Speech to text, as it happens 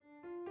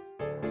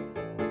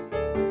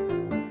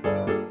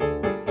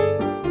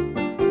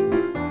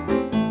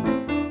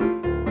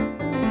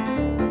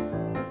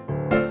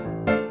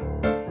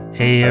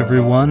Hey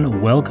everyone,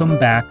 welcome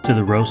back to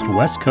the Roast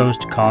West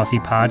Coast Coffee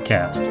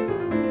Podcast.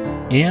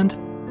 And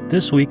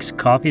this week's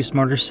Coffee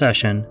Smarter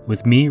session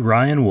with me,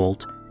 Ryan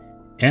Wolt,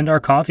 and our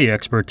coffee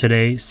expert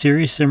today,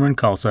 Siri Simran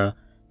Khalsa,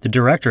 the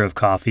director of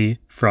coffee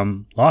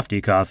from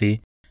Lofty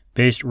Coffee,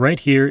 based right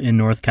here in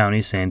North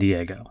County, San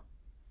Diego.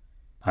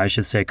 I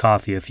should say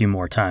coffee a few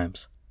more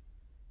times.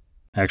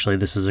 Actually,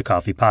 this is a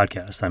coffee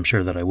podcast. I'm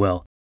sure that I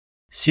will.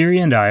 Siri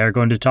and I are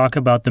going to talk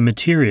about the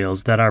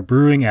materials that our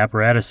brewing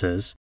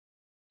apparatuses,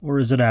 or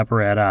is it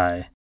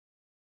apparati?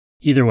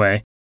 Either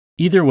way,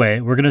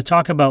 we're going to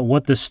talk about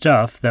what the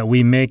stuff that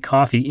we make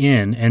coffee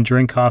in and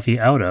drink coffee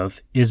out of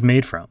is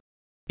made from,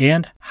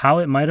 and how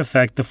it might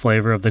affect the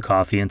flavor of the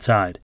coffee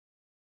inside.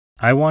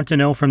 I want to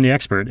know from the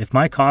expert if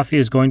my coffee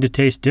is going to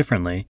taste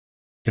differently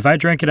if I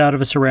drink it out of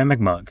a ceramic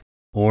mug,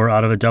 or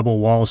out of a double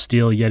wall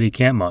steel Yeti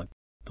camp mug,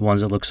 the ones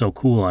that look so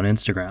cool on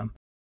Instagram.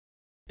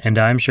 And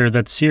I'm sure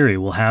that Siri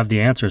will have the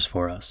answers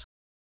for us.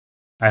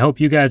 I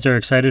hope you guys are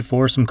excited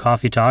for some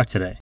coffee talk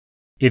today.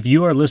 If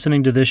you are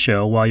listening to this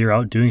show while you're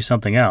out doing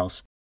something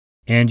else,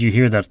 and you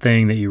hear that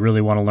thing that you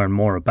really want to learn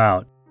more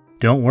about,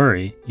 don't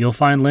worry, you'll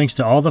find links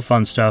to all the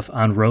fun stuff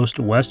on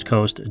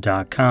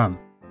roastwestcoast.com.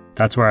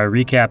 That's where I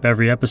recap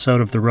every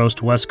episode of the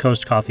Roast West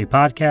Coast Coffee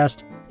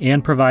Podcast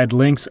and provide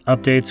links,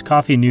 updates,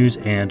 coffee news,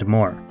 and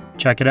more.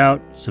 Check it out,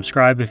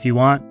 subscribe if you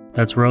want.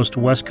 That's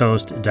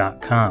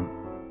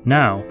roastwestcoast.com.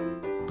 Now,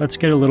 let's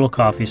get a little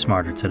coffee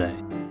smarter today.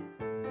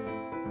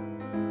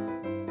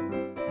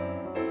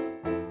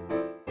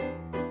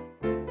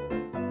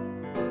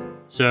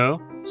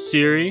 So,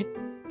 Siri,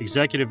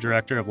 Executive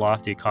Director of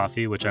Lofty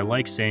Coffee, which I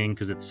like saying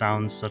because it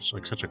sounds such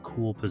a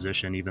cool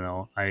position, even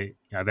though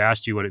I've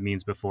asked you what it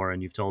means before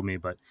and you've told me,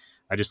 but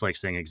I just like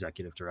saying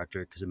Executive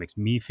Director because it makes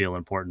me feel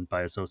important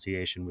by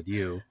association with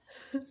you.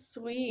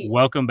 Sweet.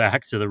 Welcome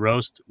back to the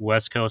Roast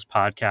West Coast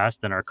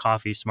Podcast and our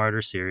Coffee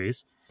Smarter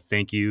series.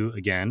 Thank you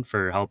again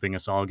for helping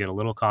us all get a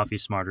little coffee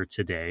smarter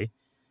today.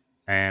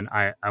 And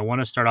I want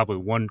to start off with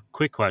one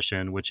quick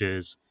question, which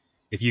is,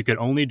 if you could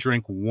only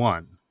drink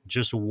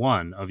just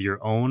one of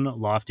your own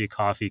Lofty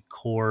Coffee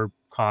core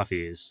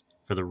coffees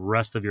for the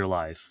rest of your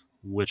life,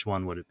 which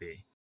one would it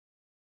be?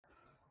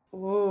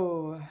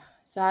 Ooh,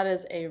 that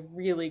is a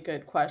really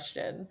good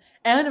question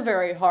and a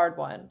very hard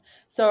one.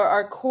 So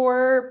our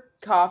core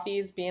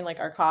coffees being like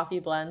our coffee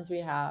blends,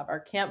 we have our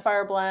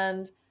Campfire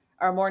blend,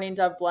 our Morning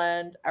Dove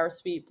blend, our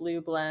Sweet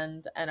Blue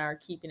blend, and our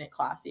Keeping It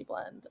Classy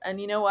blend.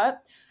 And you know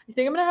what? I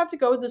think I'm going to have to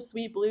go with the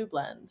Sweet Blue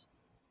blend.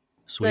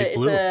 Sweet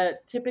Blue.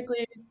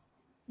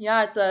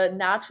 It's a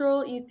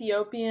natural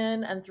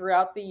Ethiopian, and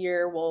throughout the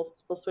year we'll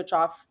switch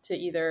off to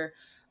either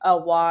a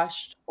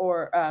washed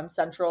or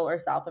Central or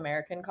South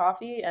American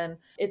coffee. And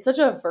it's such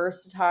a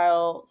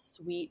versatile,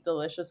 sweet,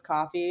 delicious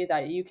coffee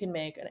that you can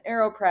make an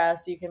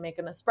AeroPress, you can make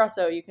an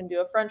espresso, you can do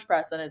a French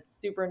press, and it's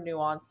super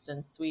nuanced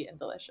and sweet and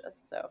delicious.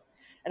 So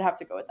I'd have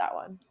to go with that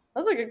one.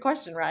 That's a good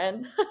question,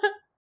 Ryan.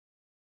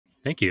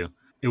 Thank you.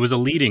 It was a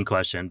leading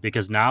question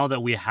because now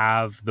that we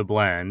have the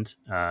blend,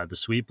 the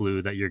Sweet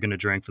Blue that you're going to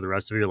drink for the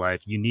rest of your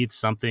life, you need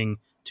something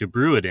to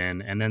brew it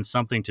in and then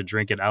something to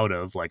drink it out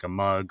of, like a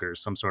mug or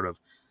some sort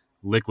of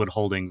liquid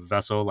holding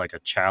vessel, like a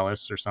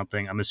chalice or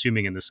something. I'm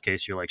assuming in this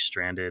case you're like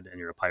stranded and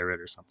you're a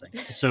pirate or something.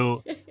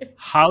 So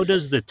how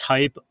does the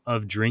type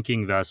of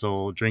drinking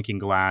vessel, drinking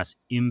glass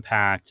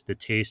impact the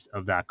taste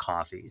of that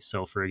coffee?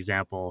 So for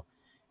example,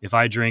 if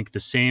I drink the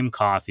same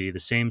coffee, the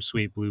same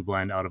Sweet Blue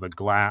blend out of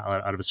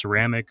a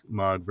ceramic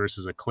mug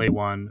versus a clay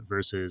one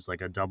versus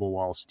like a double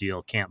wall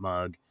steel camp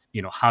mug,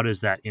 how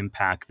does that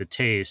impact the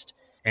taste?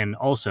 And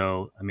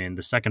also, I mean,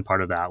 the second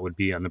part of that would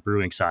be on the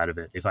brewing side of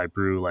it. If I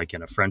brew like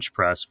in a French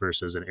press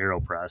versus an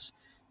AeroPress,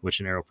 which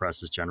an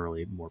AeroPress is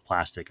generally more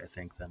plastic, I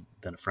think,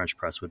 than a French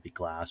press would be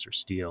glass or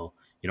steel.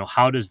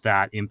 How does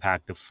that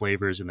impact the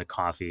flavors in the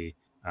coffee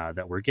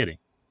that we're getting?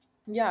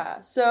 Yeah,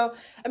 so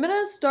I'm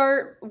going to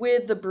start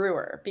with the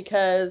brewer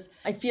because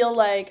I feel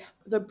like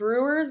the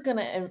brewer is going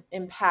to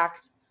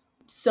impact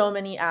so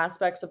many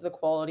aspects of the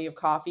quality of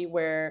coffee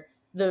where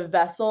the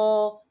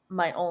vessel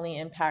might only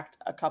impact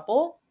a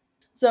couple.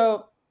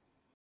 So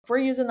if we're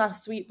using that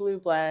Sweet Blue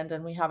blend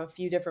and we have a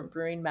few different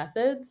brewing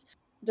methods,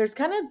 there's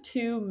kind of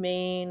two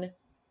main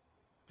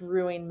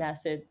brewing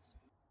methods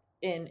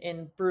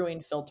in brewing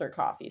filter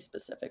coffee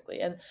specifically.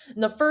 And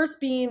the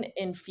first being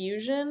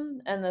infusion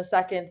and the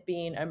second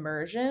being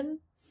immersion.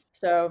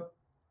 So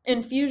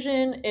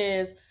infusion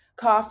is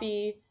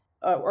coffee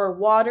or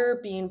water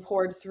being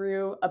poured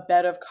through a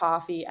bed of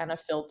coffee and a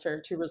filter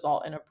to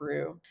result in a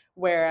brew,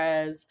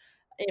 whereas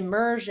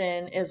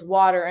immersion is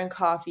water and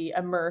coffee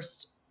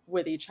immersed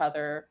with each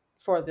other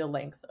for the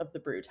length of the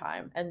brew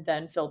time and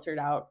then filtered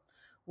out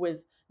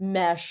with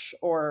mesh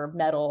or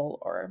metal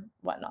or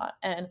whatnot.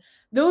 And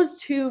those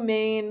two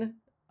main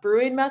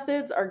brewing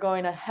methods are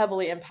going to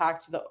heavily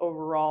impact the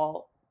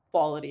overall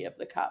quality of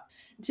the cup.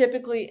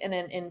 Typically in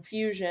an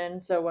infusion,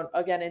 so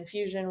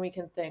infusion, we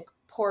can think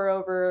pour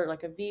over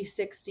like a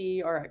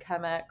V60 or a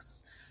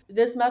Chemex.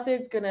 This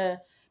method's going to,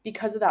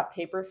 because of that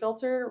paper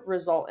filter,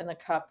 result in a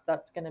cup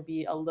that's going to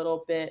be a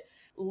little bit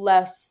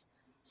less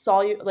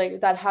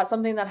like that has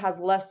something that has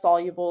less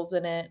solubles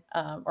in it,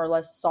 or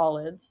less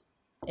solids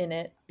in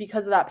it.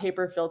 Because of that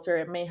paper filter,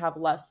 it may have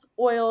less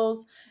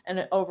oils, and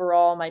it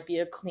overall might be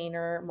a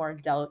cleaner, more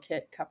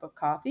delicate cup of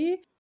coffee.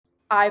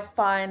 I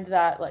find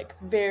that like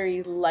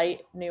very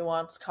light,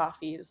 nuanced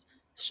coffees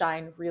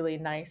shine really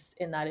nice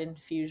in that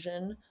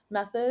infusion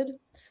method.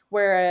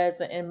 Whereas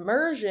the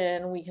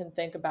immersion, we can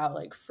think about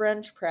like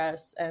French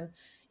press, and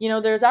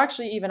there's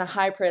actually even a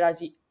hybrid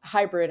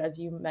as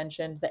you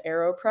mentioned, the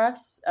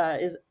AeroPress.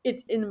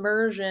 It's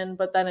immersion,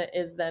 but then it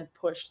is then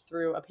pushed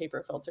through a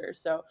paper filter.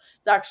 So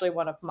it's actually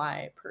one of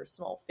my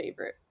personal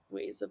favorite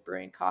ways of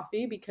brewing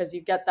coffee, because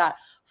you get that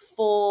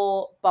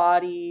full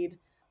bodied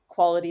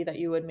quality that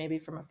you would maybe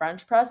from a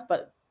French press,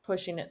 but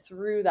pushing it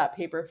through that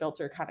paper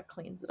filter kind of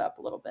cleans it up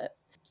a little bit.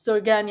 So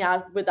again,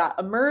 yeah, with that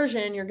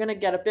immersion, you're going to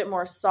get a bit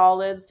more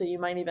solid. So you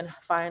might even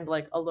find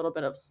like a little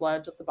bit of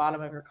sludge at the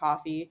bottom of your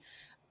coffee.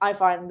 I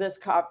find this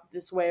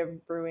way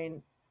of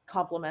brewing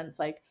complements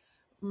like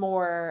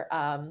more,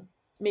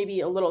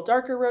 maybe a little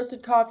darker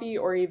roasted coffee,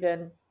 or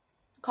even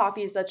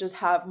coffees that just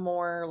have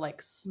more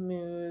like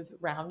smooth,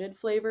 rounded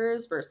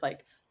flavors versus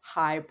like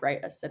high,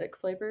 bright, acidic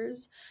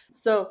flavors.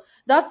 So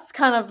that's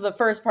kind of the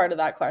first part of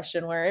that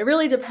question, where it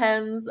really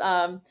depends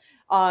on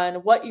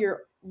what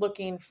you're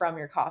looking from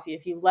your coffee.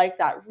 If you like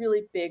that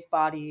really big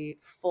body,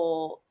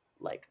 full,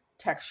 like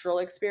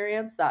textural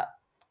experience, that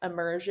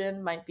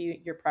immersion might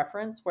be your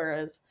preference.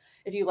 Whereas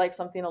if you like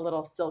something a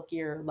little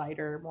silkier,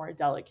 lighter, more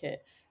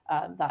delicate,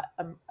 that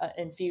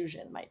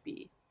infusion might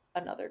be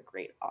another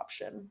great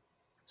option.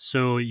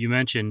 So you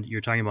mentioned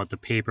you're talking about the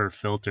paper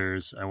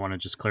filters. I want to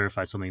just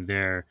clarify something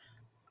there.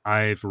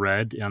 I've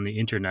read on the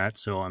internet,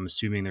 so I'm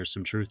assuming there's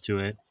some truth to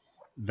it,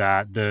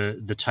 that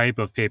the type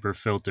of paper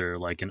filter,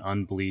 like an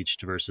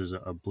unbleached versus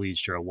a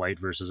bleached, or a white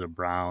versus a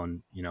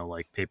brown,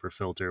 like paper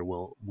filter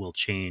will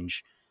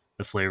change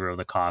the flavor of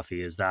the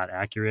coffee. Is that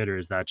accurate, or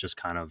is that just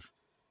kind of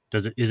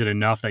is it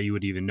enough that you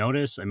would even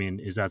notice? I mean,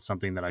 is that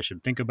something that I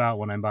should think about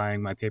when I'm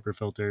buying my paper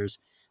filters?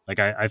 Like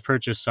I've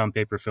purchased some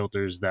paper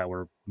filters that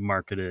were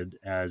marketed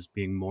as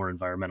being more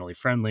environmentally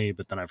friendly,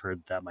 but then I've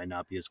heard that might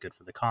not be as good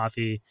for the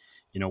coffee.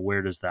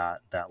 Where does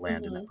that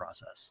land in that Mm-hmm.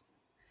 process?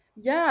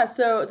 Yeah,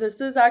 so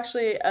this is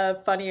actually a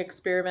funny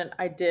experiment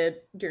I did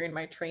during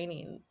my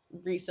training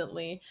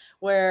recently,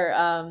 where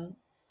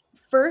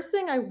first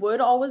thing I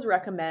would always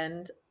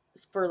recommend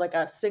for like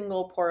a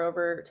single pour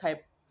over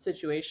type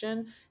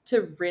situation,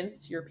 to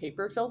rinse your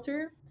paper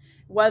filter,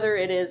 whether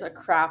it is a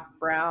craft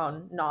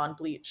brown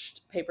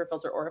non-bleached paper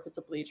filter or if it's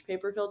a bleached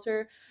paper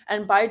filter.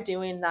 And by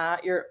doing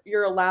that,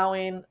 you're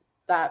allowing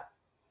that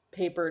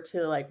paper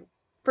to like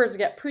first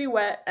get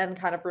pre-wet and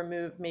kind of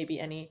remove maybe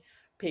any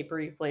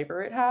papery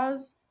flavor it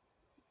has.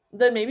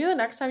 Then maybe the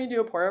next time you do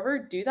a pour over,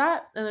 do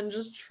that, and then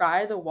just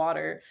try the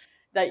water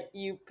that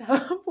you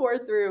pour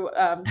through.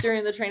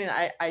 During the training,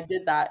 I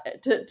did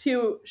that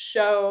to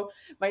show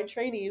my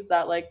trainees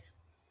that like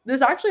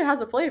this actually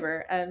has a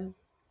flavor, and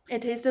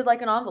it tasted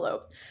like an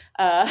envelope.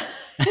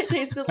 It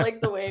tasted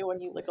like the way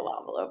when you lick an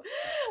envelope.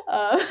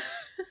 Uh,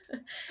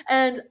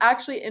 and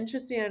actually,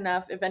 interesting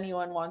enough, if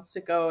anyone wants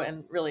to go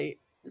and really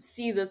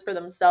see this for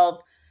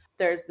themselves,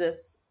 there's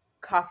this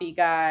coffee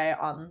guy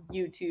on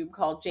YouTube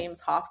called James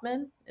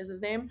Hoffman is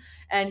his name,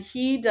 and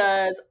he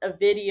does a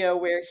video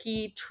where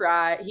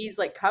he's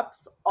like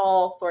cups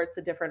all sorts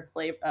of different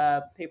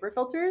paper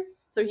filters.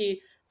 So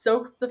he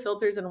soaks the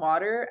filters in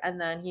water, and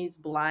then he's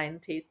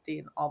blind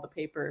tasting all the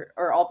paper,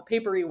 or all the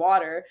papery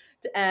water.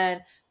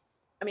 And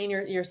I mean,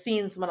 you're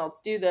seeing someone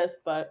else do this,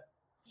 but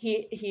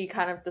he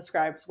kind of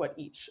describes what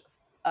each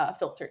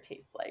filter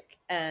tastes like.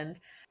 And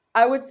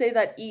I would say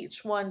that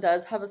each one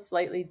does have a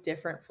slightly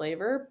different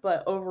flavor,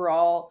 but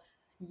overall,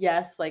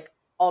 yes, like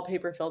all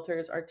paper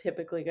filters are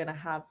typically going to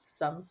have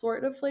some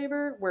sort of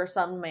flavor, where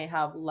some may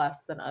have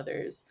less than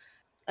others.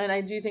 And I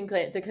do think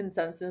that the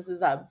consensus is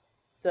that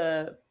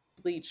the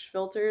bleach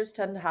filters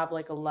tend to have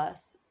like a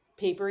less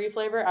papery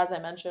flavor. As I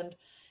mentioned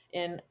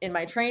in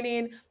my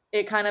training,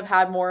 it kind of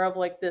had more of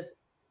like this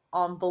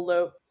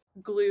envelope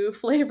glue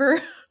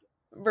flavor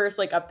versus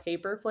like a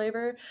paper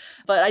flavor.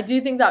 But I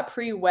do think that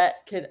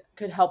pre-wet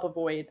could help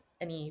avoid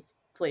any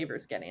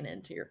flavors getting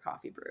into your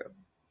coffee brew.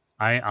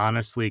 I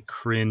honestly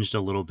cringed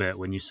a little bit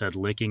when you said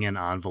licking an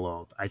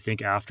envelope. I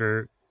think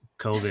after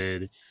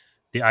COVID,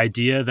 the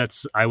idea that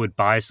I would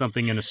buy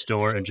something in a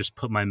store and just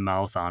put my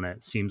mouth on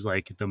it seems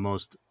like the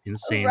most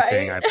insane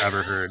thing Right? I've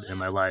ever heard in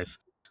my life.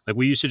 Like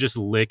we used to just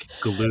lick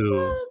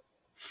glue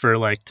for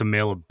like to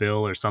mail a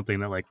bill or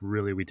something that like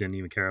really we didn't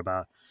even care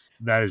about.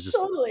 That is just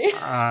Totally.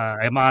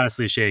 I'm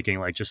honestly shaking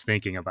like just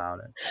thinking about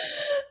it.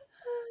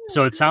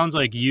 So it sounds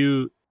like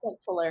you,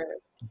 That's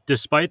hilarious.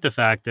 despite the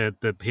fact that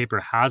the paper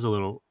has a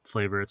little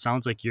flavor, it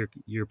sounds like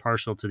you're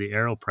partial to the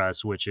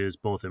AeroPress, which is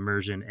both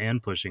immersion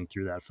and pushing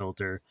through that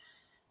filter.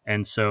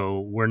 And so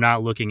we're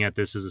not looking at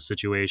this as a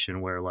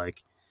situation where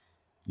like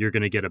you're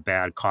going to get a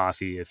bad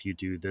coffee if you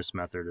do this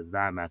method or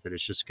that method.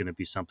 It's just going to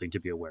be something to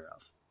be aware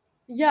of.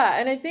 Yeah,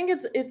 and I think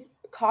it's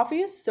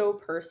coffee is so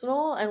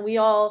personal, and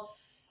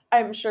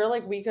I'm sure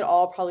like we could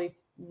all probably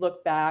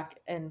look back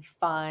and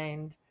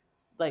find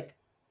like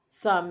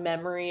some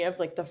memory of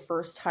like the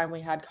first time we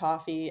had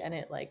coffee and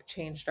it like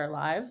changed our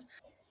lives.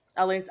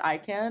 At least I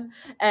can.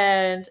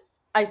 And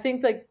I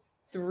think like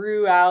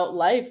throughout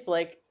life,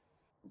 like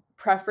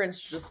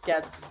preference just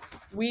gets,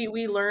 we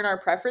learn our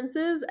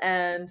preferences.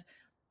 And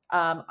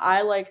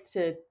I like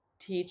to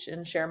teach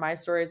and share my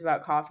stories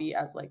about coffee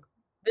as like,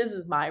 this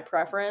is my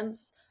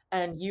preference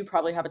and you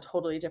probably have a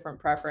totally different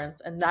preference,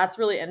 and that's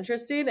really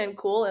interesting and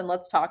cool, and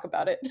let's talk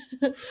about it.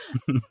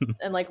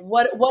 And like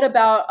what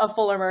about a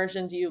full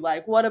immersion do you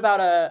like? What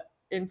about a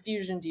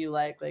infusion do you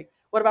like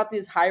what about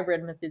these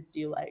hybrid methods do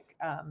you like?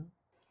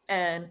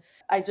 And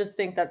I just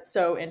think that's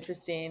so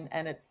interesting,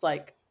 and it's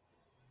like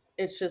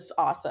it's just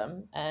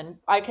awesome. And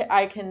I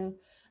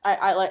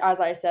like, as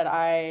I said,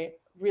 I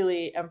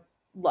really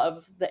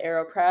love the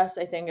AeroPress.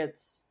 I think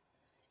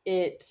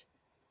it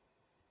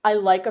I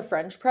like a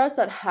French press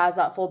that has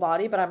that full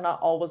body, but I'm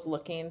not always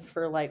looking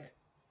for like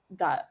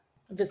that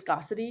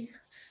viscosity.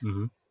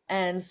 Mm-hmm.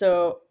 And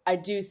so I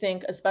do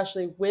think,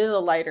 especially with a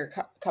lighter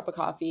cup of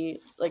coffee,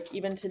 like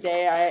even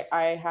today,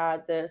 I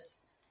had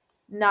this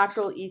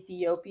natural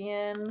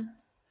Ethiopian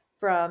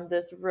from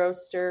this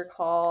roaster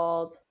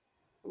called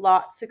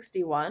Lot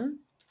 61.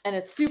 And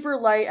it's super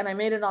light. And I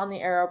made it on the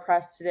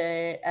AeroPress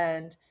today.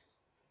 And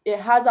it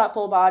has that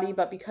full body,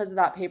 but because of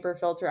that paper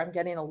filter, I'm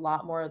getting a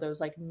lot more of those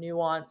like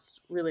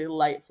nuanced, really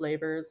light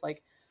flavors.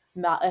 Like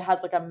it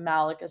has like a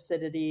malic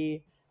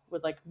acidity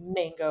with like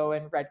mango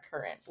and red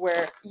currant,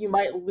 where you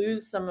might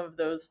lose some of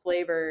those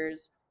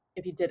flavors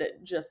if you did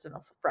it just in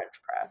a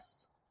French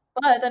press.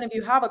 But then if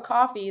you have a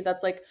coffee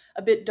that's like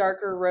a bit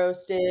darker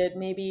roasted,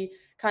 maybe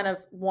kind of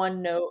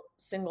one note,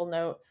 single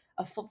note,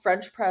 a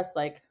French press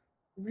like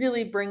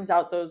really brings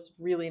out those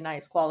really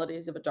nice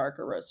qualities of a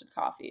darker roasted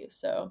coffee.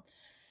 So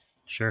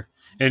Sure.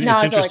 And now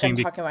it's I feel like I'm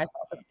interesting. talking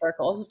myself in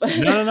circles, but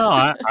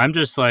No. I'm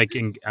just like,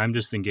 I'm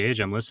just engaged.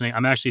 I'm listening.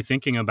 I'm actually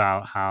thinking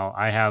about how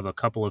I have a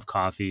couple of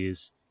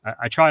coffees.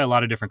 I try a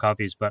lot of different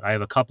coffees, but I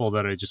have a couple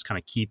that I just kind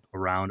of keep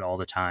around all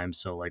the time.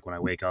 So like when I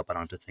wake up, I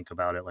don't have to think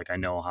about it. Like I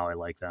know how I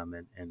like them.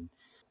 And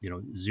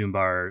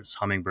Zumbar's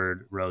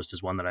Hummingbird Roast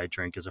is one that I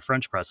drink as a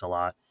French press a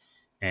lot.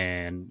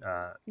 And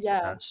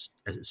yeah.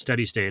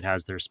 Steady State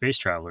has their Space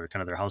Traveler,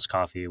 kind of their house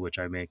coffee, which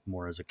I make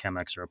more as a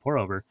Chemex or a pour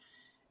over.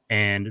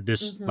 And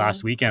this last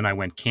Mm-hmm. weekend, I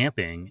went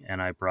camping and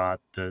I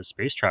brought the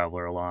Space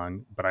Traveler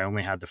along, but I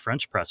only had the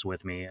French press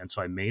with me, and so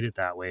I made it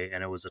that way,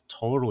 and it was a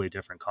totally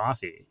different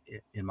coffee,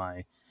 in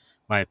my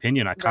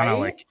opinion. I kind of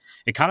Right? like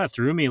it. Kind of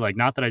threw me, like,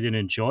 not that I didn't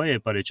enjoy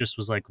it, but it just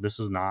was like this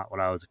is not what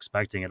I was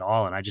expecting at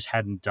all, and I just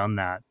hadn't done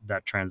that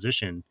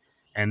transition.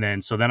 And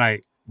then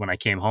when I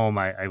came home,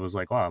 I was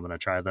like, well, I'm gonna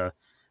try the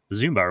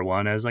Zumbar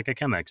one as like a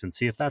Chemex and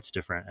see if that's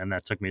different, and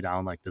that took me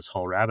down like this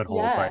whole rabbit hole,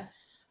 Yeah.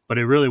 but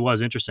it really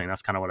was interesting.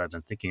 That's kind of what I've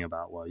been thinking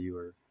about while you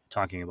were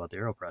talking about the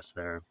AeroPress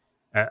there.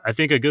 I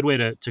think a good way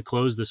to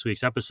close this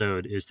week's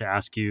episode is to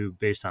ask you,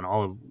 based on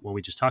all of what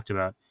we just talked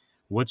about,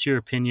 what's your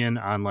opinion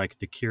on like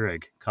the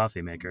Keurig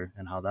coffee maker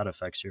and how that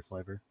affects your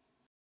flavor?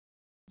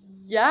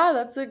 Yeah,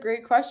 that's a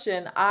great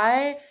question.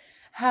 I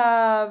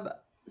have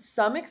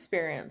some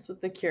experience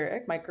with the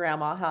Keurig. My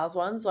grandma has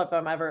one, so if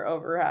I'm ever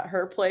over at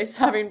her place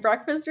having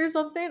breakfast or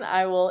something,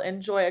 I will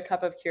enjoy a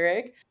cup of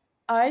Keurig.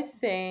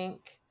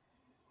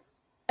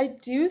 I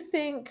do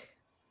think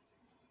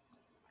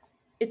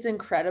it's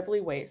incredibly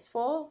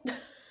wasteful.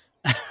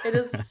 It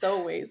is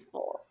so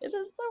wasteful. It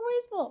is so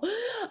wasteful.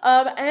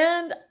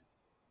 And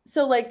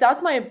so like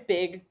that's my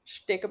big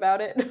shtick about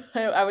it.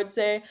 I would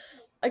say,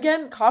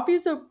 again, coffee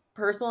is so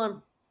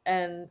personal,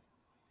 and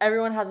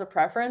everyone has a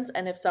preference.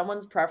 And if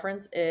someone's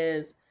preference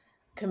is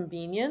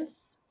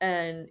convenience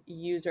and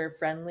user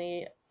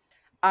friendly,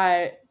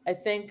 I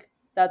think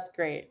that's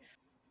great.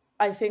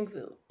 I think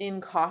in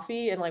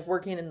coffee and like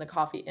working in the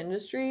coffee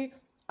industry,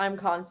 I'm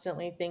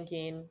constantly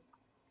thinking,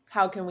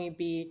 how can we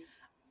be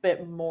a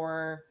bit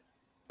more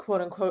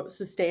quote unquote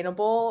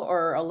sustainable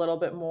or a little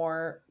bit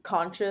more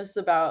conscious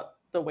about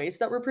the waste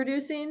that we're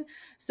producing?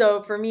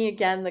 So for me,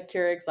 again, the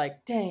Keurig's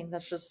like, dang,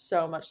 that's just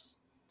so much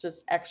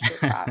just extra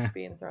trash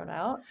being thrown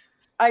out.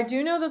 I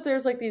do know that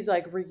there's like these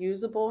like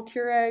reusable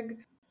Keurig.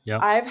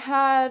 Yep.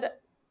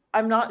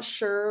 I'm not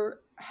sure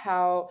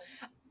how.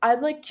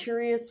 I'm like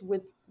curious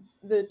with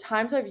the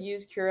times I've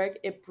used Keurig,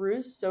 it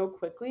brews so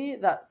quickly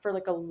that for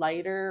like a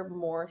lighter,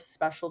 more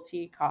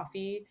specialty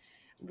coffee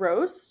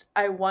roast,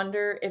 I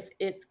wonder if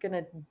it's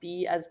gonna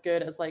be as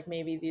good as like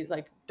maybe these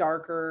like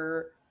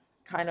darker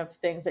kind of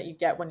things that you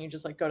get when you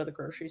just like go to the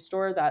grocery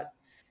store that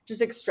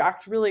just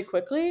extract really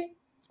quickly.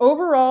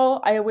 Overall,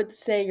 I would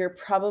say you're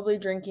probably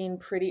drinking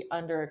pretty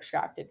under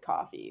extracted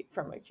coffee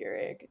from a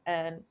Keurig.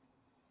 And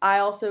I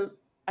also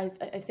I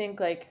think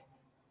like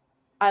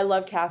I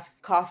love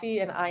coffee,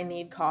 and I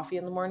need coffee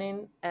in the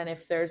morning. And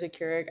if there's a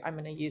Keurig, I'm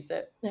gonna use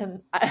it,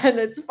 and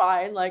it's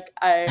fine. Like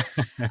I'm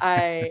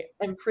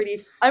pretty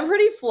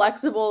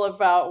flexible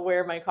about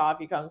where my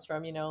coffee comes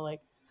from.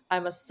 Like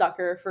I'm a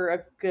sucker for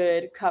a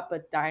good cup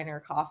of diner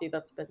coffee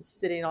that's been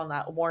sitting on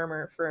that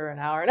warmer for an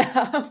hour and a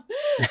half.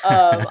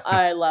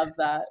 I love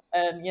that,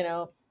 and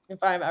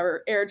if I'm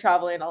ever air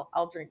traveling,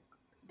 I'll drink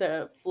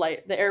the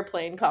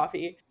airplane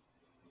coffee.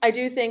 I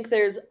do think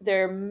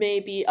there may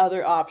be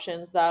other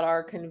options that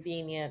are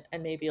convenient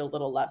and maybe a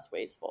little less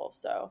wasteful.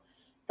 So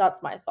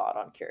that's my thought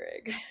on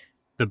Keurig.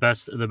 The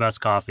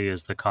best coffee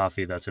is the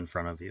coffee that's in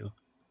front of you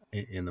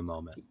in the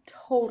moment.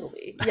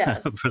 Totally. For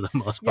Yes. the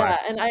most part. Yeah,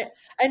 and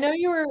I know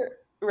you were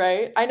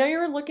right. I know you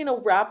were looking to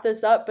wrap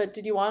this up, but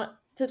did you want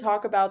to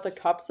talk about the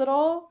cups at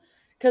all?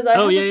 Because I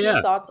Oh have yeah, a few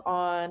yeah. thoughts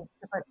on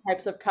different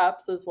types of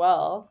cups as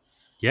well.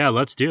 Yeah,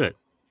 let's do it.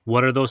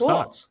 What are those Cool.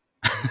 thoughts?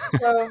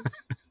 So,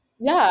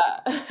 yeah.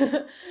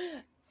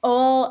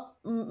 Well,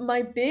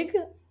 my big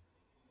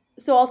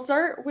so I'll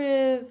start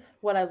with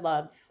what I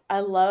love. I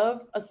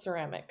love a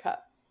ceramic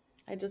cup.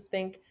 I just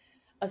think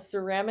a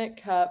ceramic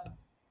cup,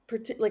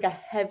 like a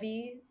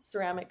heavy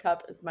ceramic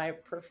cup, is my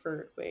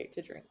preferred way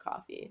to drink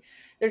coffee.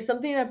 There's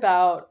something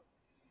about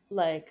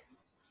like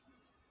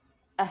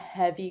a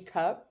heavy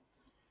cup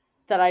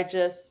that I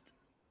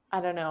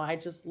don't know, I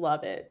just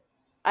love it.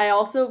 I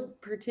also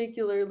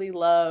particularly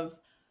love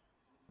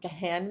a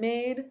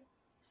handmade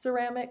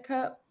ceramic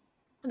cup.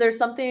 There's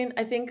something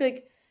I think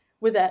like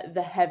with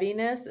the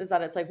heaviness is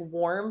that it's like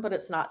warm, but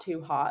it's not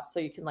too hot, so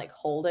you can like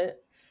hold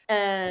it.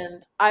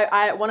 And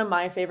I one of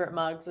my favorite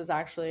mugs is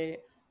actually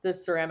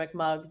this ceramic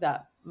mug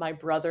that my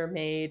brother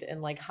made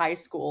in like high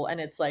school, and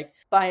it's like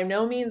by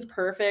no means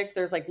perfect.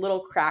 There's like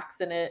little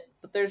cracks in it,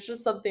 but there's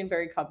just something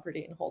very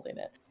comforting in holding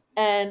it.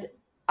 And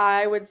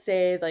I would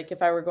say like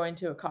if I were going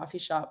to a coffee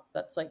shop,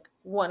 that's like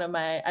one of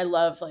my I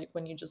love like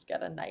when you just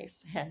get a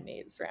nice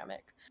handmade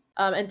ceramic.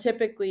 And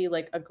typically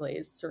like a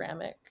glazed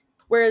ceramic.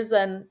 Whereas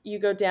then you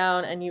go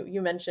down and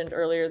you mentioned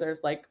earlier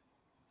there's like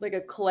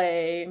a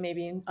clay,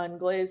 maybe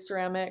unglazed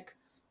ceramic.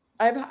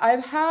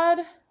 I've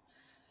had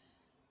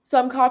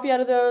some coffee out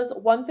of those.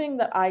 One thing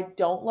that I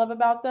don't love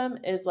about them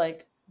is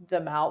like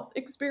the mouth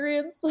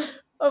experience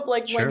of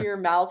like when Sure. your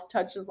mouth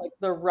touches like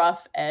the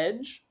rough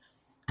edge.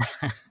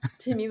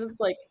 To me that's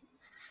like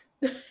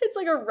it's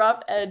like a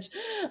rough edge.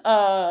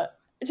 Uh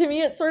to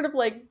me it sort of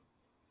like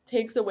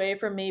takes away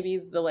from maybe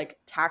the like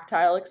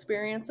tactile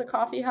experience a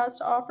coffee has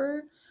to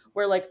offer,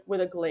 where like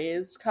with a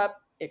glazed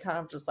cup it kind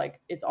of just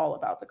like it's all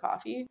about the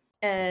coffee.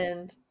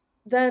 And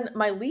then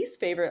my least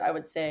favorite, I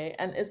would say,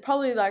 and is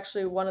probably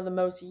actually one of the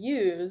most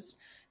used,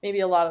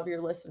 maybe a lot of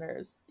your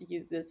listeners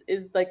use this,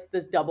 is like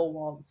this double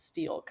walled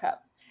steel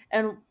cup.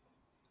 And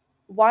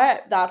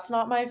why that's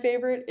not my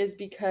favorite is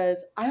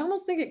because I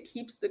almost think it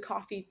keeps the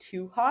coffee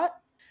too hot.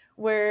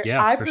 Where Yeah,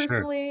 I for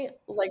sure. personally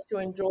like to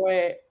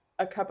enjoy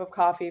a cup of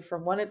coffee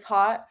from when it's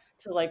hot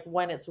to like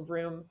when it's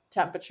room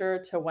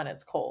temperature to when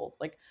it's cold.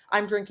 Like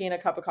I'm drinking a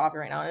cup of coffee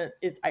right now and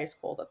it's ice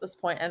cold at this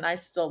point and I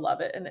still love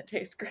it and it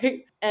tastes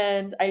great.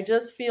 And I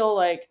just feel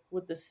like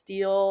with the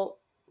steel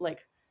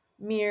like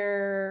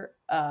mirror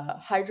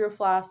hydro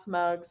flask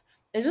mugs,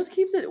 it just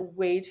keeps it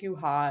way too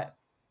hot.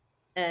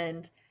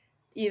 And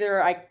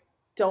either I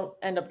don't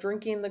end up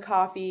drinking the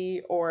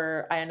coffee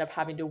or I end up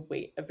having to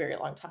wait a very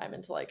long time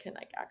until I can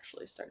like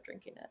actually start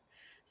drinking it.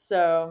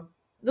 So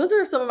those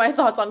are some of my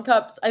thoughts on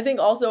cups. I think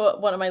also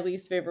one of my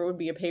least favorite would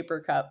be a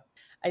paper cup.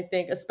 I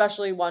think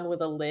especially one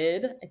with a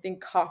lid. I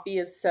think coffee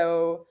is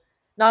so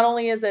not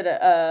only is it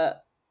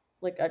a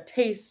like a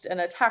taste and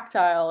a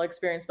tactile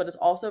experience, but it's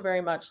also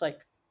very much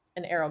like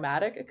an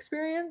aromatic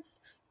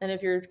experience. And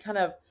if you're kind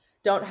of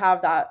don't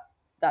have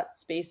that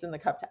space in the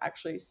cup to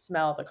actually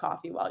smell the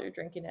coffee while you're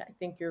drinking it, I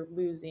think you're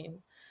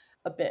losing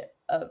a bit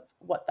of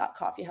what that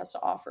coffee has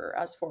to offer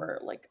as for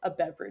like a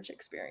beverage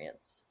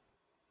experience.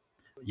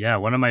 Yeah,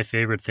 one of my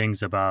favorite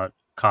things about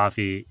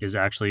coffee is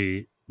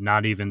actually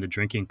not even the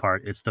drinking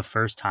part. It's the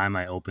first time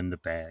I open the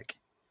bag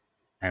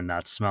and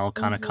that smell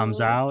kind of comes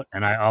Mm-hmm. out.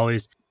 And I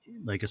always,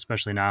 like,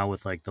 especially now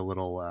with like the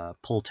little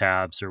pull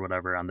tabs or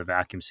whatever on the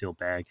vacuum seal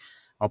bag,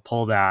 I'll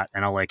pull that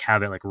and I'll like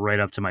have it like right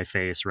up to my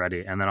face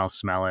ready. And then I'll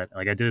smell it.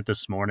 Like I did it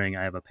this morning.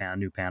 I have a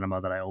new Panama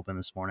that I opened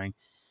this morning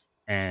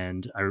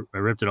and I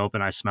ripped it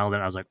open. I smelled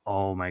it. I was like,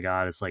 oh my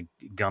God, it's like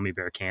gummy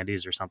bear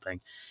candies or something.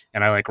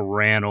 And I like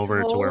ran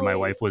over to where my Totally.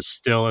 wife was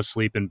still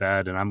asleep in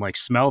bed. And I'm like,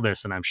 smell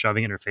this. And I'm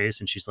shoving it in her face.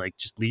 And she's like,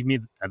 just leave me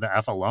the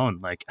F alone.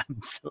 Like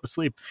I'm still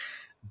asleep.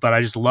 But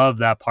I just love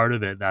that part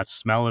of it, that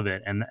smell of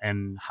it,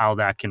 and how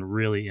that can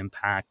really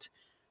impact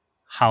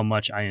how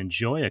much I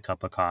enjoy a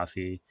cup of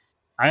coffee.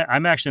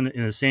 I'm actually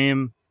in the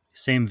same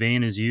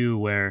vein as you,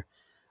 where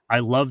I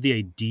love the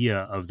idea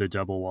of the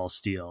double wall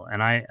steel,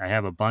 and I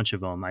have a bunch of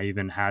them. I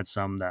even had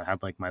some that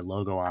had like my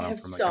logo on I them have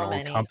from like an so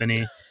old many.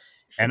 company,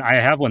 and I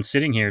have one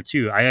sitting here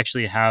too. I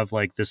actually have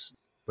like this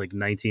like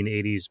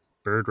 1980s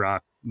Bird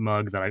Rock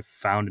mug that I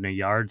found in a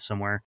yard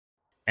somewhere,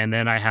 and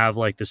then I have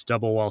like this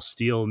double wall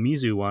steel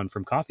Mizu one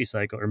from Coffee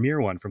Cycle or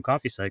Mirror one from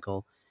Coffee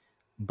Cycle.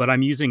 But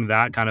I'm using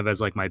that kind of as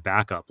like my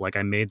backup. Like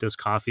I made this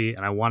coffee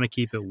and I want to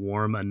keep it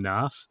warm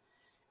enough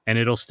and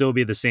it'll still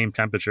be the same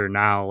temperature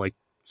now, like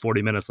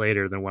 40 minutes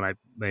later than when I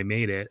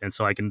made it. And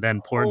so I can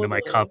then pour it into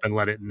my cup Totally. and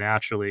let it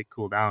naturally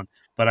cool down.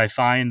 But I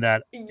find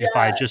that if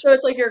I Yeah. just, So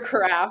it's like your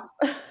craft.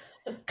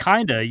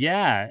 Kinda,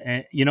 yeah.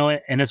 And,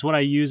 and it's what I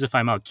use if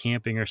I'm out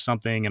camping or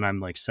something and I'm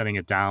like setting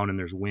it down and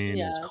there's wind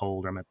and it's Yeah.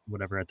 cold or I'm at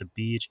whatever at the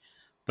beach.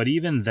 But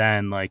even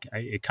then, like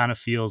it kind of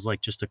feels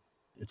like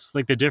it's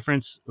like the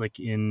difference like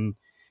in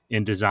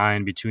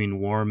design between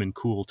warm and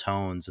cool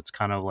tones. It's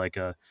kind of like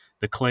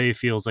the clay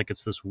feels like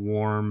it's this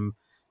warm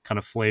kind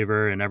of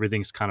flavor and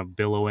everything's kind of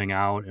billowing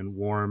out and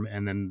warm.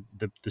 And then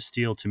the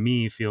steel to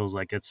me feels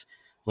like it's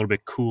a little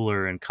bit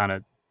cooler and kind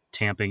of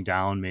tamping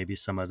down maybe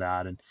some of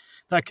that. And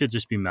that could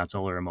just be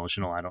mental or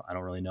emotional. I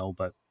don't really know,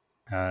 but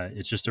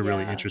it's just a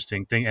really Yeah.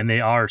 interesting thing, and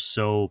they are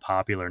so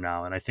popular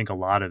now. And I think a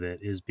lot of it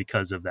is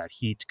because of that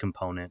heat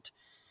component.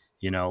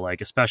 Like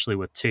especially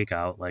with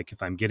takeout. Like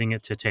if I'm getting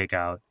it to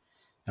takeout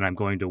and I'm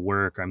going to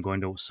work, or I'm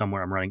going to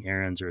somewhere, I'm running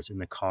errands, or it's in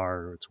the car,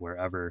 or it's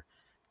wherever.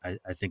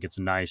 I think it's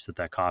nice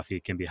that coffee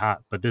can be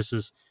hot. But this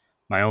is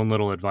my own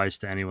little advice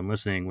to anyone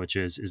listening, which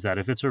is that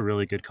if it's a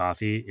really good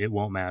coffee, it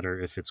won't matter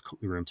if it's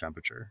room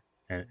temperature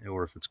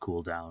or if it's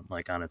cooled down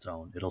like on its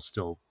own. It'll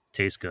still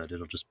taste good.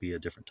 It'll just be a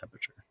different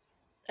temperature.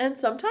 And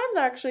sometimes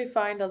I actually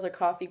find as a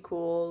coffee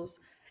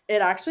cools,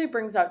 it actually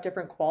brings out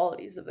different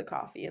qualities of the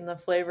coffee and the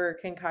flavor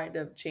can kind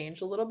of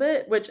change a little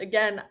bit, which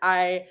again,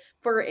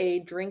 for a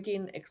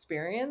drinking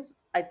experience,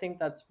 I think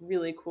that's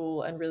really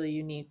cool and really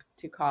unique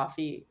to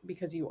coffee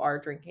because you are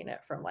drinking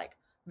it from like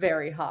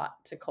very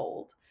hot to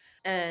cold.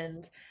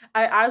 And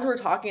as we're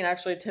talking,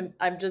 actually,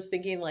 I'm just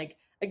thinking like,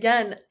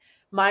 again,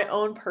 my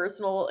own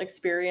personal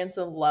experience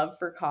and love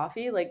for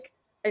coffee, like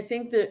I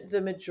think that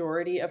the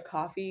majority of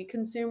coffee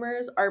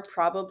consumers are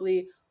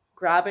probably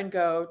grab and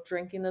go,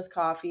 drinking this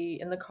coffee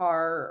in the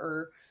car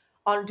or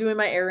on doing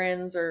my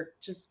errands or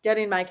just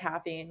getting my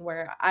caffeine,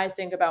 where I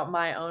think about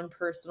my own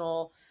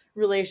personal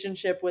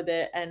relationship with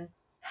it and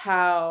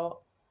how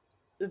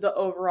the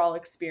overall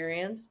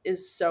experience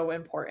is so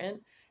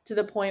important, to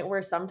the point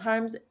where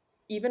sometimes,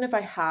 even if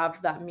I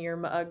have that mirror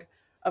mug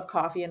of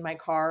coffee in my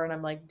car and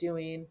I'm like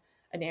doing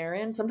an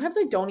errand, sometimes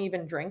I don't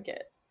even drink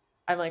it.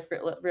 I'm like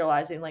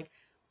realizing like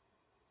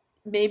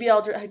maybe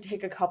I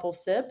take a couple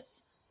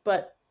sips,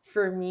 but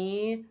for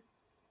me,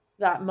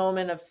 that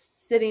moment of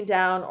sitting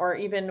down, or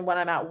even when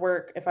I'm at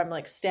work, if I'm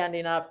like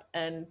standing up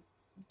and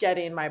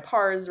getting my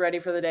pars ready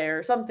for the day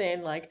or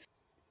something, like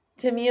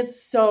to me,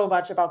 it's so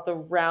much about the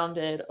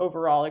rounded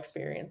overall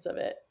experience of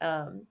it.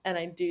 And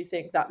I do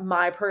think that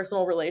my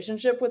personal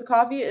relationship with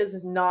coffee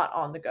is not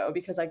on the go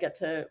because I get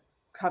to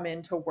come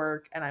into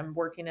work and I'm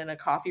working in a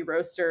coffee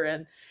roaster,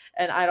 and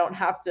I don't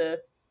have to,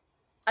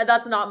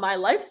 that's not my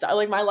lifestyle.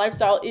 Like my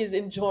lifestyle is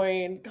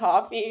enjoying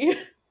coffee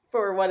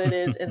for what it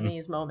is in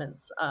these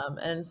moments.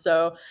 And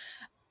so,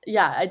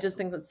 yeah, I just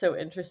think that's so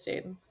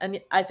interesting.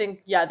 And I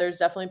think, yeah, there's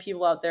definitely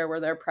people out there where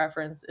their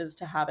preference is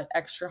to have it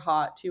extra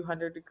hot,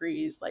 200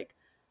 degrees, like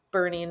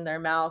burning their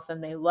mouth,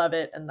 and they love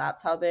it. And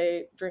that's how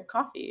they drink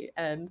coffee.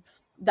 And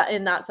that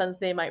in that sense,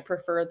 they might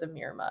prefer the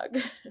mirror mug.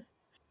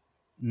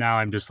 Now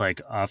I'm just like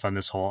off on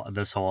this whole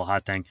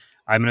hot thing.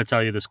 I'm going to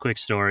tell you this quick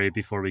story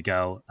before we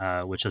go,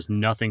 which has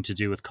nothing to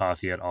do with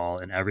coffee at all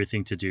and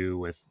everything to do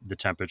with the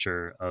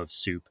temperature of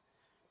soup.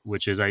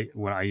 Which is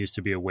when I used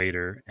to be a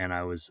waiter and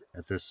I was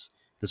at this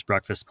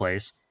breakfast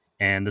place,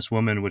 and this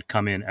woman would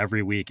come in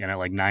every week, and at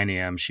like 9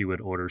 a.m. she would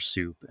order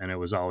soup, and it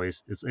was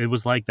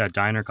like that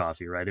diner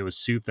coffee, right? It was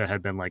soup that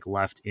had been like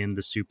left in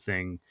the soup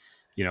thing,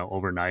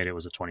 overnight. It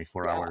was a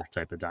 24 Yeah. hour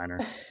type of diner.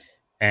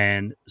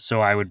 And so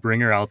I would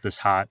bring her out this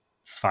hot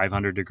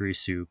 500-degree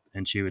soup,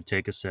 and she would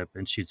take a sip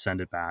and she'd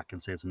send it back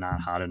and say it's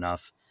not hot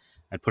enough.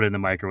 I'd put it in the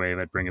microwave,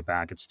 I'd bring it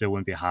back, it still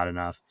wouldn't be hot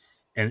enough.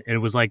 And it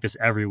was like this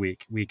every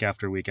week, week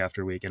after week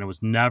after week, and it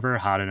was never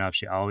hot enough.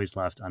 She always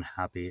left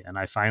unhappy. And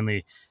I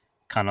finally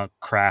kind of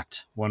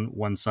cracked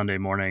one Sunday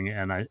morning,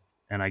 and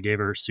I gave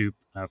her soup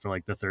for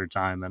like the third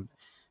time, and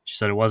she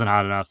said it wasn't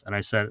hot enough. And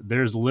I said,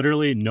 there's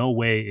literally no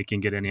way it can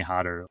get any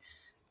hotter.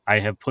 I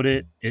have put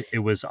it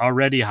was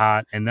already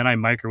hot, and then I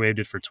microwaved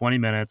it for 20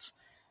 minutes.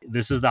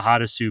 This is the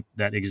hottest soup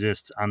that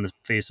exists on the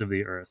face of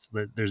the earth.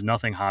 There's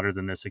nothing hotter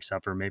than this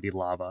except for maybe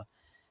lava.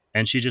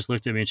 And she just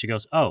looked at me and she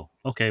goes, "Oh,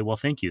 okay, well,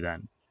 thank you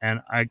then."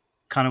 And I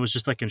kind of was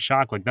just like in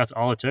shock, like that's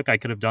all it took. I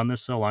could have done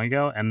this so long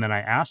ago. And then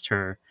I asked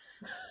her,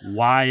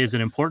 "Why is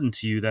it important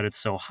to you that it's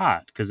so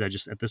hot?" Because I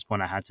just at this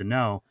point I had to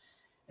know.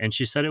 And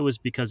she said it was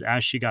because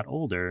as she got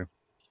older,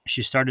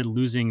 she started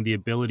losing the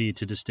ability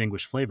to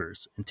distinguish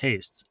flavors and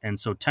tastes. And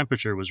so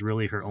temperature was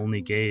really her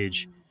only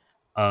gauge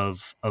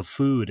of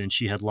food, and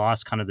she had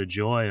lost kind of the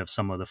joy of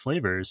some of the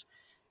flavors,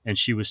 and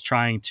she was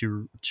trying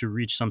to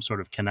reach some sort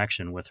of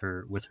connection with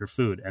her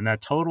food, and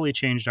that totally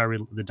changed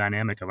the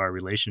dynamic of our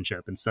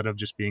relationship. Instead of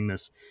just being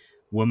this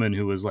woman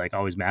who was like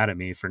always mad at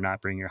me for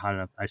not bringing her hot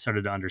enough, I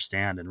started to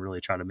understand and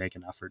really try to make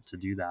an effort to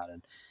do that.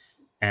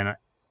 And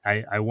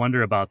I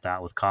wonder about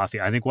that with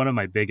coffee. I think one of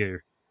my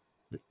bigger,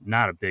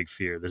 not a big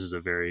fear, this is a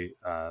very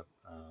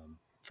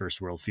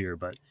first world fear,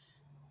 but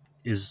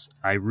is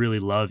I really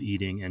love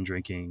eating and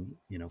drinking,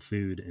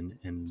 food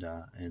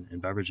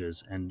and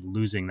beverages, and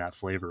losing that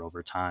flavor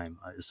over time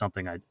is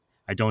something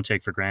I don't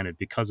take for granted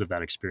because of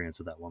that experience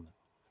with that woman.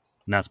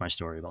 And that's my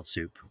story about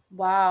soup.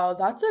 Wow,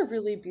 that's a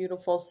really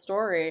beautiful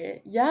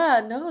story.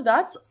 Yeah, no,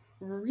 that's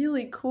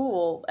really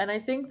cool. And I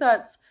think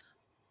that's,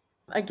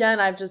 again,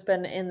 I've just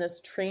been in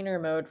this trainer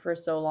mode for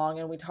so long,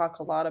 and we talk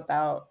a lot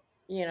about,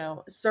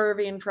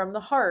 serving from the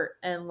heart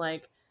and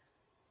like,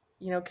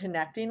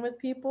 connecting with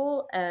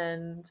people.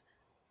 And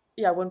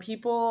yeah, when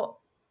people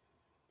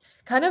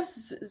kind of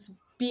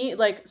be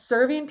like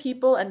serving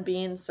people and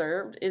being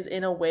served is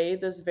in a way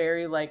this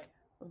very like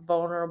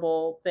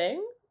vulnerable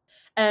thing.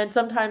 And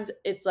sometimes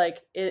it's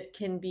like it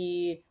can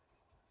be,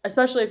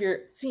 especially if you're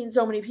seeing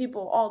so many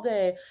people all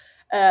day,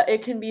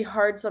 it can be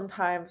hard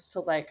sometimes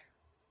to like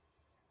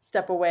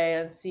step away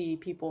and see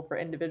people for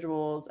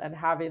individuals and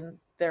having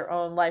their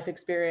own life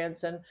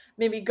experience and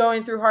maybe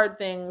going through hard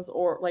things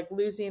or like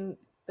losing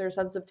their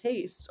sense of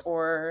taste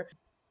or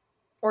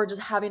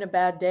just having a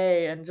bad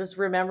day, and just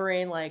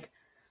remembering like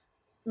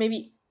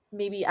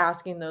maybe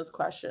asking those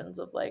questions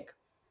of like,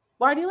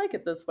 why do you like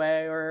it this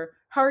way, or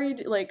how are you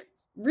like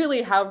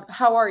really how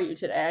are you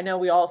today? I know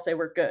we all say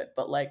we're good,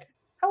 but like,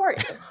 how are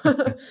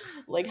you?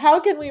 Like, how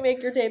can we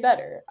make your day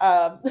better?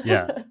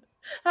 Yeah.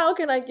 How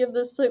can I give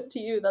this soup to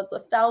you that's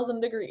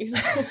 1,000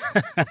 degrees?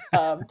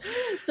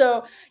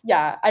 So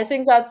yeah, I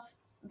think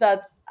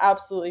that's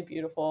absolutely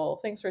beautiful.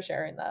 Thanks for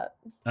sharing that.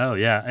 Oh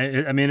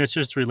yeah. I mean, it's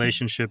just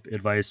relationship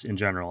advice in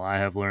general. I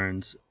have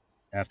learned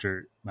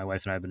after my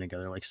wife and I have been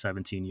together like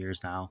 17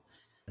 years now,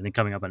 I think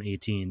coming up on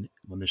 18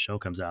 when the show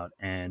comes out.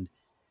 And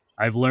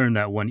I've learned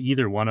that when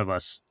either one of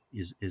us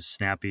is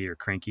snappy or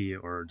cranky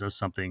or says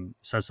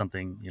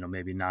something,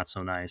 maybe not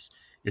so nice,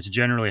 it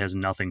generally has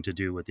nothing to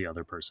do with the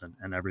other person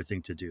and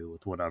everything to do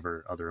with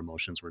whatever other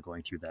emotions we're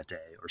going through that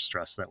day or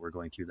stress that we're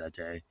going through that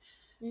day.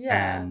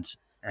 Yeah.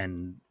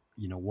 And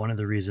one of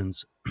the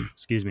reasons,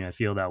 excuse me, I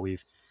feel that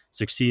we've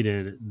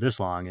succeeded this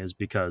long is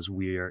because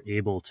we are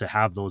able to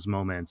have those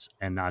moments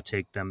and not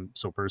take them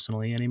so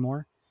personally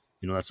anymore.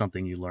 That's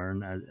something you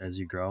learn as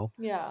you grow.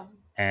 Yeah.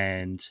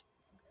 And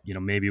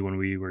maybe when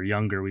we were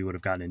younger, we would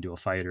have gotten into a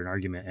fight or an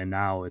argument. And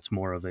now it's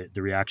more of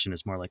the reaction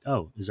is more like,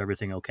 oh, is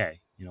everything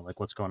okay?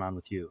 Like what's going on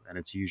with you? And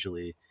it's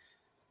usually,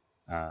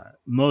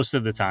 most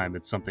of the time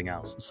it's something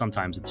else.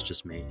 Sometimes it's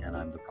just me and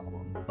I'm the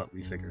problem, but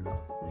we figure it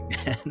out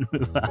and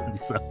move on.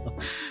 So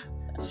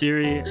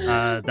Siri,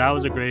 that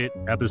was a great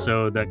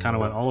episode that kind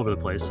of went all over the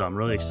place. So I'm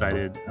really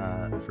excited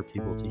for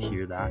people to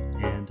hear that.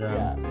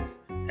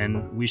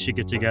 And we should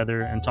get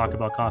together and talk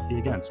about coffee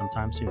again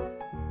sometime soon.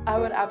 I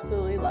would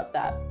absolutely love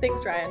that.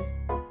 Thanks, Ryan.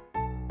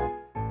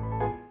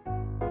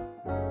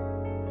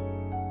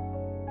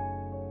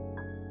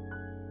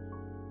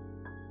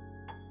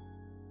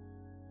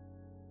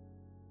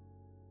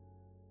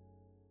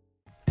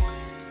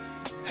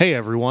 Hey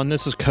everyone,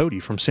 this is Cody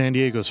from San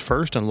Diego's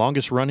first and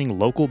longest running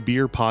local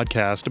beer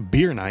podcast,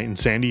 Beer Night in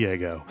San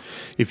Diego.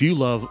 If you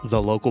love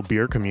the local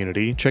beer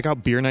community, check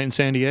out Beer Night in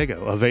San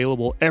Diego,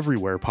 available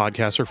everywhere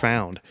podcasts are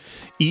found.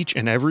 Each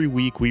and every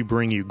week we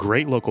bring you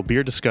great local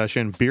beer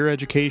discussion, beer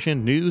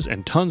education, news,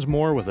 and tons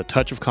more with a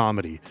touch of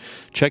comedy.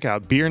 Check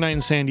out Beer Night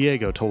in San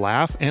Diego to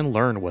laugh and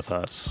learn with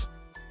us.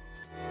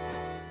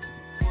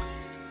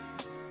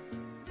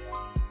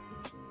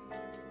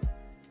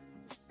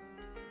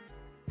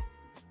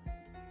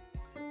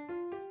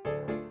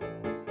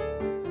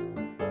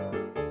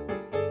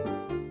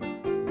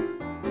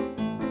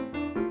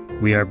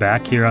 We are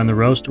back here on the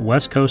Roast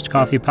West Coast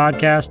Coffee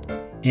Podcast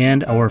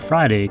and our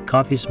Friday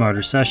Coffee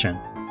Smarter session.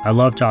 I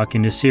love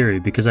talking to Siri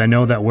because I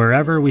know that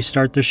wherever we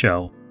start the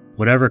show,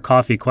 whatever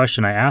coffee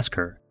question I ask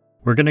her,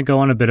 we're going to go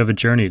on a bit of a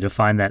journey to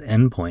find that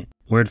end point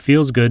where it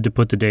feels good to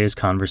put the day's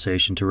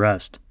conversation to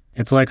rest.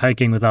 It's like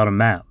hiking without a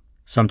map.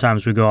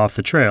 Sometimes we go off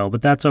the trail,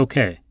 but that's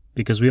okay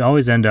because we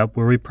always end up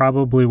where we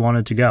probably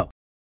wanted to go.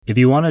 If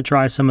you want to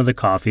try some of the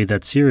coffee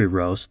that Siri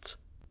roasts,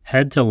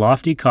 head to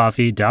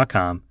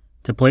loftycoffee.com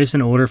to place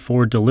an order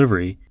for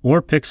delivery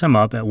or pick some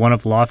up at one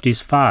of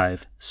Lofty's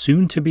 5,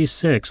 soon-to-be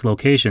 6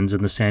 locations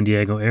in the San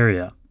Diego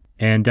area.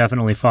 And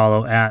definitely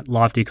follow at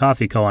Lofty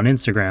Coffee Co. on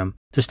Instagram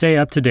to stay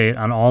up to date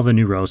on all the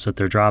new roasts that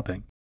they're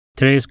dropping.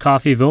 Today's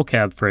coffee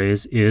vocab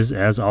phrase is,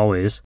 as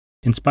always,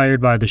 inspired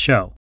by the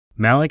show.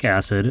 Malic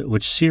acid,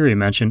 which Siri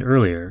mentioned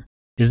earlier,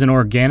 is an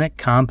organic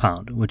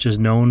compound which is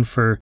known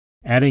for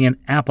adding an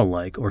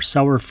apple-like or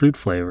sour fruit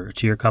flavor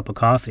to your cup of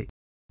coffee.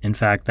 In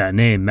fact, that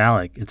name,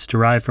 malic, it's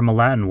derived from a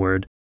Latin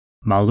word,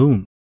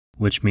 malum,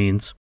 which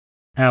means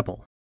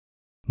apple.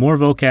 More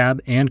vocab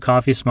and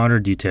Coffee Smarter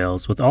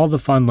details with all the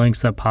fun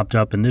links that popped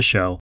up in this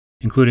show,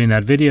 including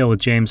that video with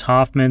James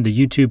Hoffman, the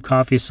YouTube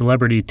coffee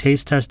celebrity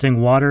taste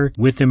testing water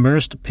with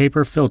immersed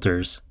paper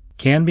filters,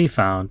 can be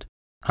found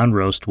on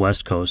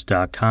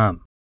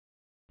roastwestcoast.com.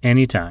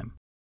 Anytime.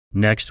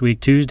 Next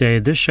week, Tuesday,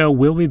 this show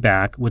will be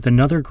back with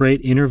another great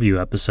interview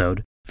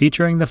episode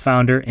featuring the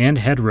founder and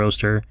head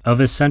roaster of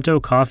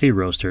Acento Coffee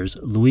Roasters,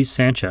 Luis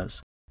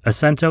Sanchez.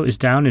 Acento is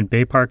down in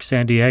Bay Park,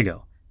 San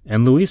Diego,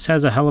 and Luis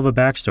has a hell of a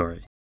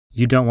backstory.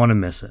 You don't want to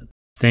miss it.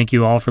 Thank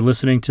you all for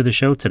listening to the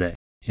show today.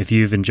 If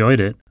you've enjoyed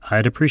it,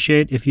 I'd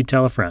appreciate if you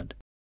tell a friend.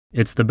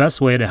 It's the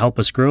best way to help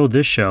us grow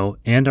this show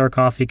and our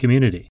coffee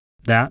community.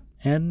 That,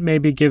 and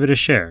maybe give it a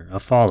share, a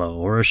follow,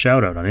 or a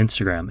shout out on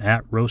Instagram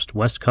at Roast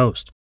West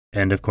Coast.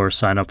 And of course,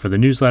 sign up for the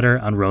newsletter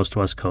on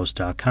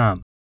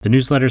roastwestcoast.com. The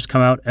newsletters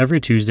come out every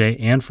Tuesday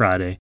and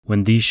Friday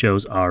when these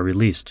shows are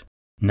released.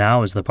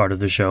 Now is the part of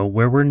the show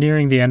where we're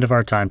nearing the end of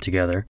our time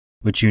together,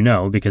 which you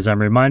know because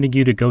I'm reminding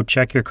you to go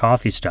check your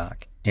coffee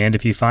stock. And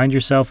if you find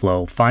yourself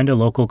low, find a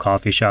local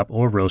coffee shop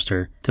or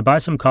roaster to buy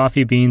some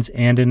coffee beans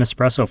and an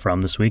espresso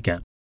from this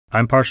weekend.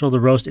 I'm partial to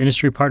roast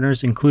industry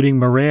partners including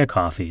Maria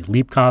Coffee,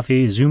 Leap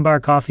Coffee,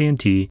 Zumbar Coffee and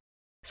Tea,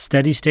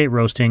 Steady State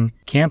Roasting,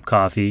 Camp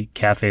Coffee,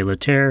 Cafe La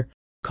Terre,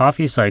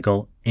 Coffee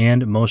Cycle,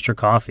 and Moster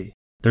Coffee.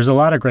 There's a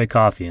lot of great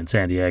coffee in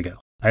San Diego.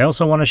 I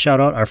also want to shout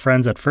out our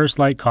friends at First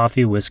Light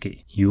Coffee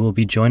Whiskey. You will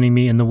be joining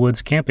me in the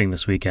woods camping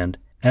this weekend,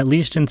 at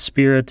least in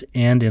spirit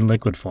and in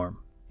liquid form.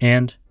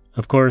 And,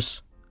 of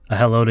course, a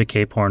hello to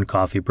Cape Horn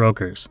Coffee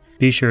Brokers.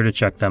 Be sure to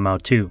check them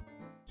out too.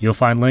 You'll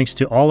find links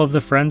to all of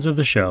the friends of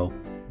the show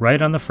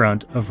right on the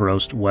front of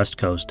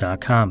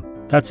roastwestcoast.com.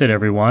 That's it,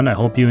 everyone. I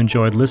hope you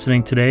enjoyed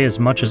listening today as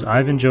much as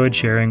I've enjoyed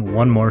sharing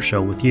one more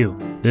show with you.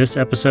 This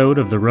episode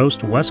of the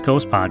Roast West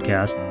Coast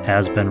podcast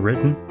has been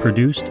written,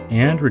 produced,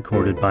 and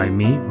recorded by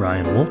me,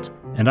 Ryan Wolt,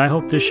 and I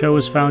hope this show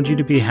has found you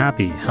to be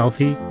happy,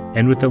 healthy,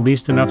 and with at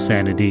least enough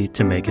sanity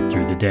to make it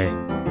through the day.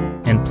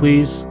 And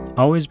please,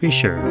 always be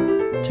sure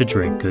to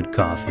drink good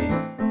coffee.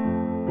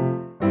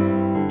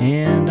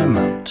 And I'm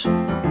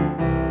out.